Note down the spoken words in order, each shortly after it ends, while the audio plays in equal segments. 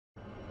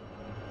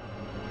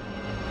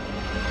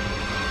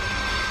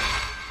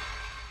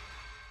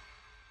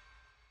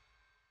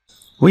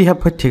We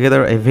have put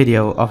together a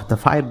video of the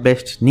 5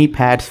 best knee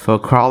pads for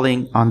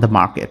crawling on the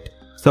market.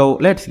 So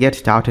let's get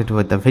started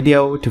with the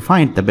video to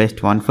find the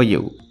best one for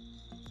you.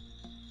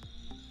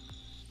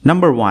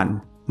 Number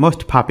 1.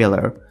 Most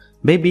popular,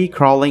 Baby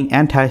Crawling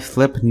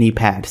Anti-Slip Knee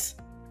Pads.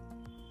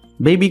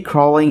 Baby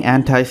Crawling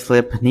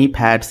Anti-Slip Knee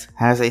Pads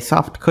has a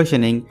soft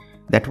cushioning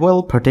that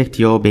will protect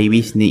your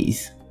baby's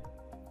knees.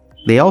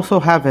 They also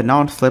have a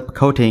non-slip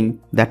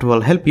coating that will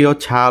help your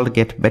child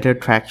get better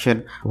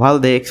traction while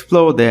they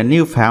explore their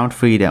newfound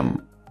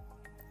freedom.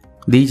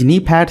 These knee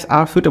pads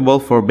are suitable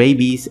for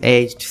babies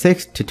aged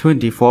 6 to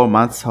 24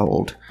 months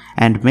old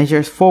and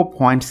measures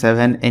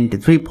 4.7 into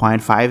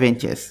 3.5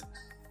 inches.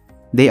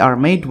 They are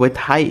made with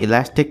high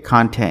elastic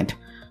content,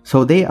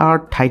 so they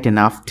are tight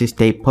enough to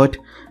stay put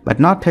but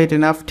not tight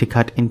enough to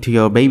cut into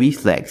your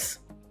baby's legs.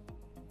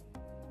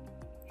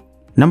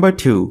 Number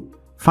 2.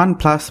 Fun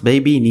Plus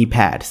Baby Knee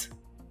Pads.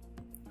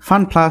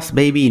 Fun Plus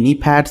Baby Knee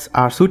Pads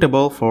are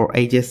suitable for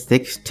ages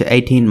 6 to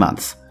 18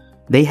 months.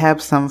 They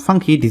have some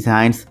funky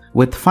designs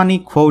with funny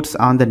quotes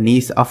on the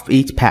knees of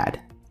each pad.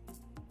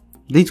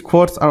 These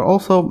quotes are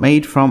also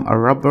made from a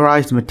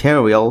rubberized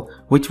material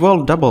which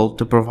will double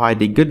to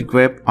provide a good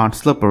grip on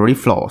slippery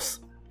floors.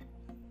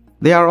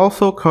 They are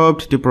also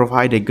curved to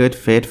provide a good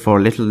fit for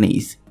little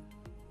knees.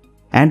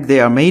 And they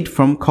are made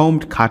from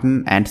combed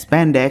cotton and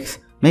spandex,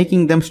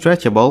 making them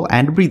stretchable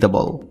and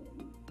breathable.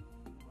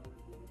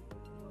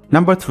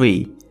 Number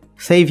 3.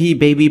 Sevi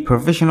Baby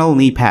Professional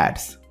Knee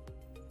Pads.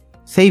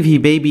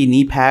 Sevi Baby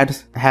Knee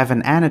Pads have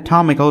an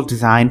anatomical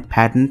design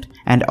patent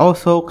and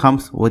also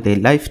comes with a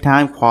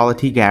lifetime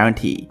quality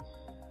guarantee.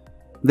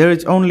 There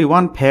is only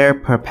one pair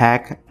per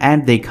pack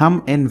and they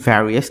come in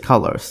various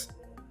colors.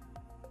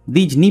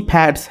 These knee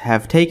pads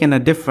have taken a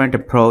different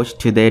approach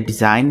to their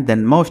design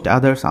than most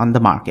others on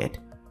the market.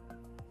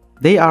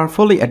 They are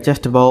fully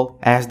adjustable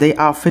as they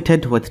are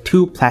fitted with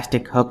 2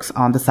 plastic hooks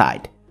on the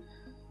side.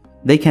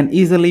 They can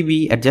easily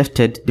be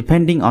adjusted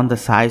depending on the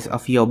size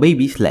of your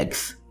baby's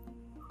legs.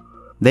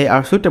 They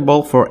are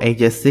suitable for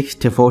ages 6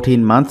 to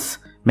 14 months,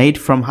 made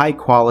from high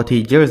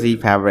quality jersey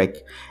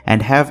fabric,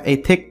 and have a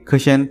thick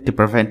cushion to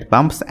prevent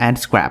bumps and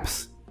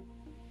scraps.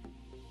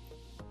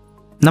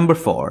 Number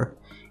 4.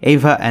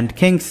 Ava and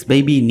King's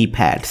Baby Knee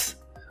Pads.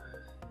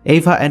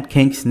 Ava and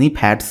King's knee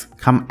pads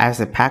come as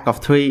a pack of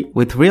 3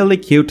 with really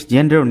cute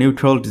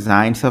gender-neutral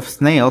designs of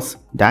snails,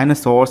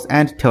 dinosaurs,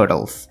 and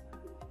turtles.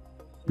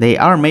 They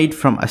are made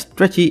from a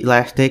stretchy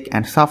elastic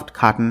and soft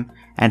cotton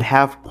and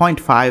have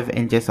 0.5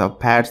 inches of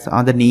pads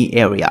on the knee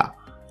area.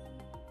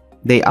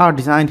 They are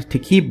designed to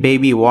keep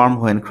baby warm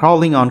when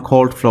crawling on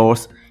cold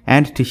floors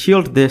and to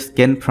shield their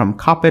skin from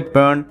carpet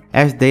burn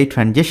as they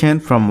transition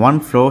from one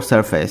floor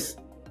surface.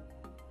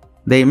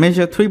 They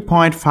measure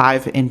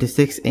 3.5 into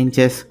 6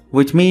 inches,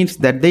 which means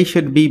that they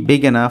should be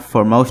big enough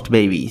for most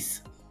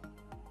babies.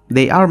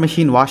 They are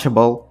machine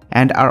washable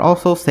and are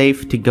also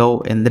safe to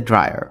go in the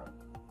dryer.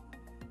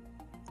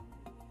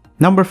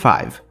 Number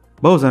 5.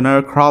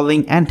 BOSONER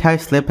Crawling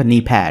Anti-Slip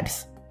Knee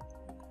Pads.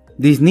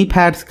 These knee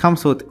pads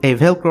comes with a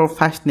velcro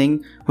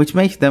fastening which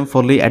makes them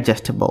fully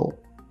adjustable.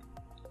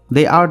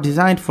 They are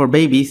designed for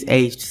babies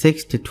aged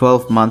 6 to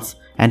 12 months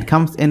and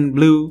comes in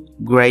blue,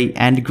 gray,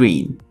 and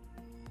green.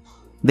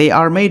 They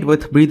are made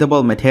with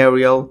breathable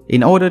material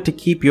in order to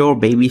keep your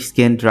baby's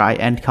skin dry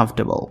and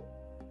comfortable.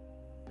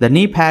 The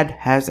knee pad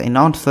has a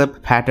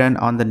non-slip pattern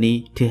on the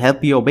knee to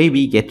help your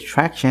baby get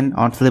traction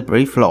on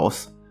slippery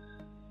floors.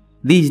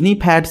 These knee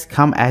pads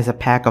come as a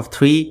pack of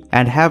 3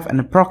 and have an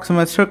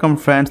approximate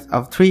circumference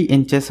of 3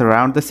 inches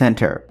around the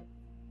center.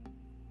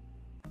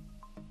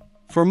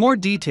 For more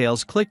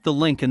details, click the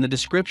link in the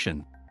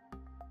description.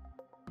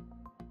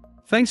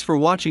 Thanks for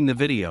watching the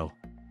video.